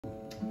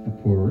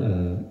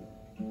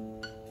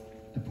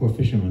poor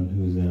fisherman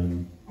who's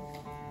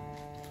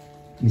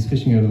he's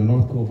fishing out of the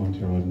North Cove on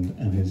Ontario Island,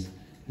 and his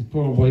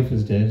poor wife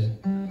is dead.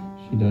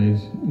 She died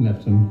and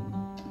left him,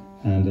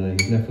 and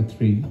he's left with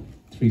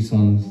three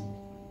sons,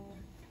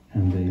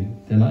 and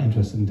they're not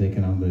interested in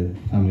taking on the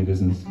family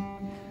business.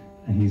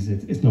 And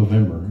it's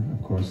November,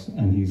 of course,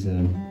 and he's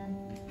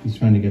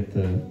trying to get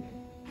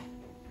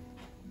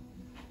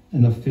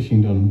enough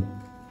fishing done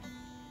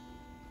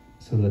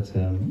so that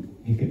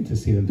he can to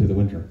see them through the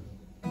winter.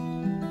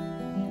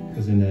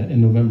 Because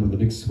in November the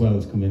big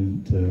swells come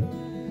in to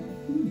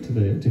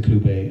Clew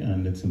Bay,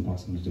 and it's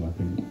impossible to do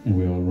anything, and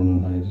we all run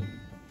and hide.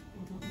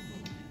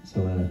 So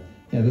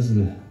yeah, this is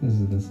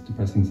this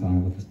depressing song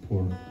about this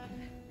poor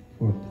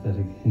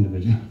pathetic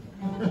individual.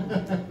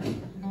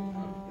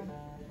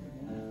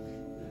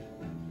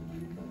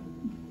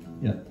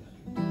 Yeah,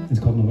 it's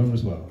called November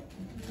Swell.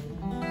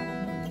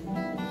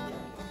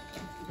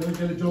 Don't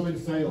get a job in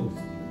sales.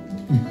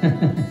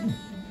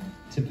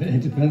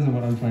 It depends on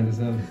what I'm trying to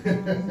sell.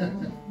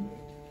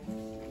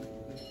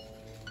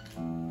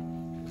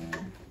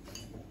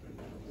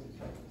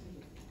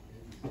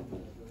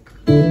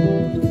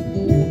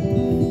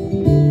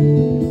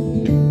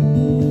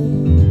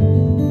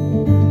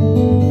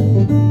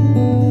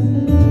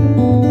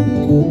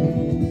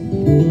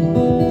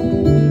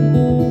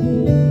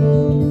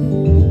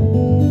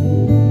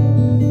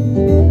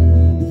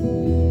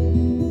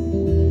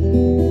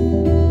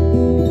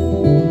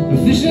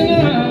 Fishing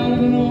out of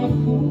the North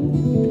Cove,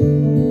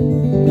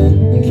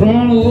 I'm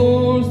drawing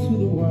oars through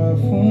the wire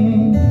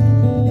foam.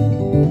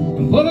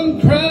 I'm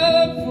pulling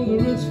crab for the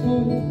rich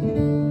folk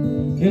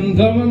in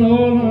Dublin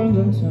or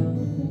London town.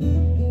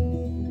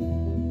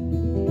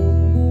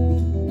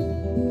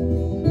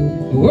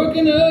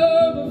 Working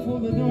up before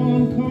the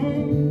dawn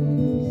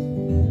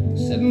comes,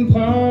 setting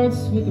parts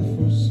with the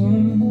first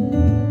sun.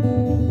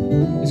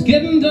 It's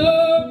getting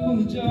dark when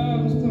the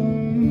job's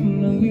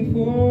done, and we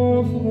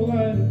pour for the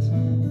light of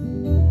time.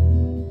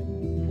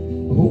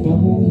 I hope my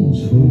home's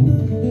full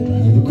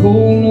for the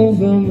cold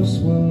November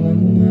swell, and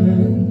the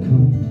man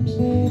comes.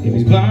 If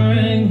he's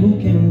blind, who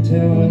can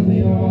tell? And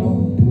we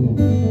all pull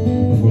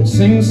before it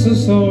sinks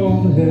us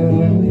all to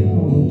hell, and we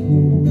all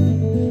pull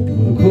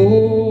for the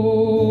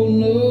cold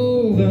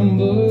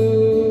November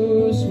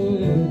swell.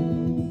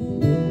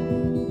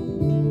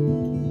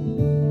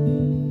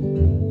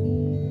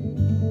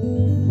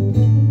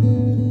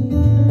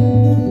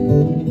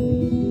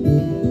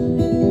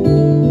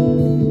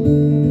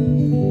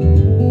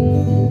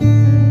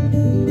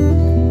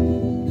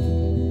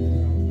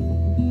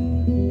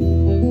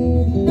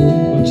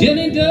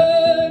 Jenny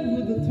died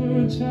with the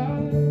third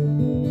child,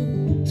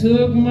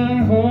 took my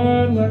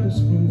heart like a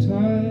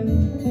springtide.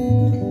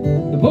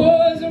 The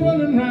boys are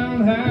running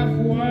round half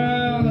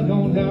wild, I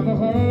don't have the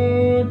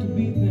heart to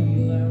beat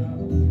them now.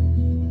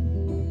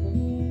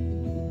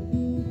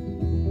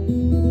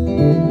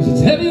 'Cause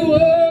it's heavy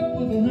work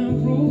with a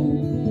lamp rope,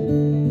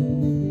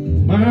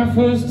 my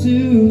first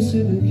two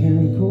said they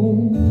can't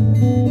cope.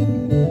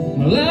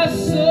 My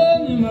last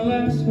son and my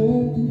last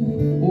hope,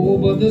 oh,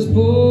 but this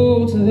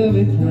boat's a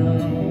heavy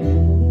crown.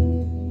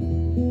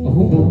 I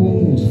hope the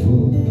hole's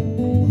full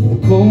for the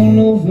cold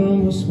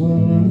November swell,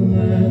 and the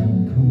man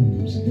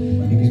comes.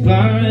 If he's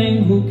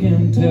blind, who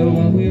can tell?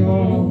 When we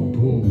all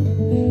pull,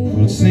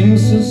 for it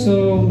sinks us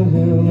all to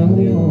hell, and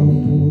we all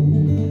pull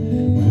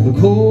for the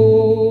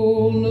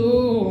cold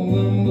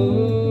November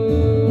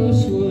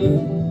swell.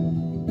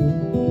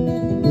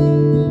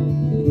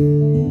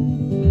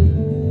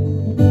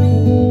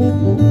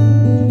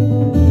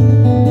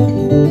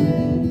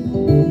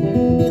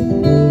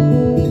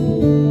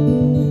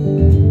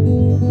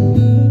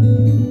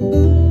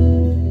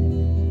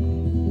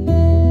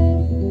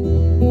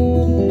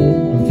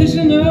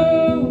 Fishing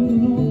out of the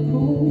North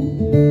Cove,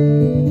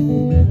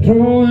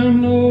 drawing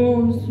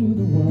oars through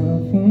the wire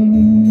foam.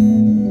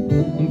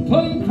 I'm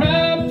pulling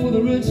crab for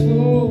the rich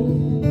folk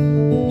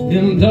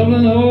in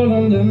Dublin or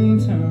London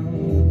town.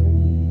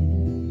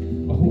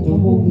 I hope the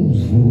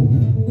hole's full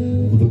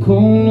for the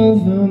cold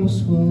November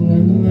swell,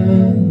 and the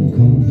man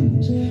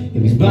comes.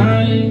 If he's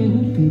blind,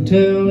 who can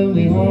tell? And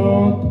we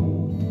all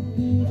pull,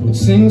 for it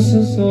sinks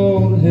us all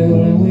to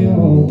hell, and we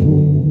all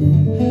pull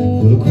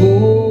for the cold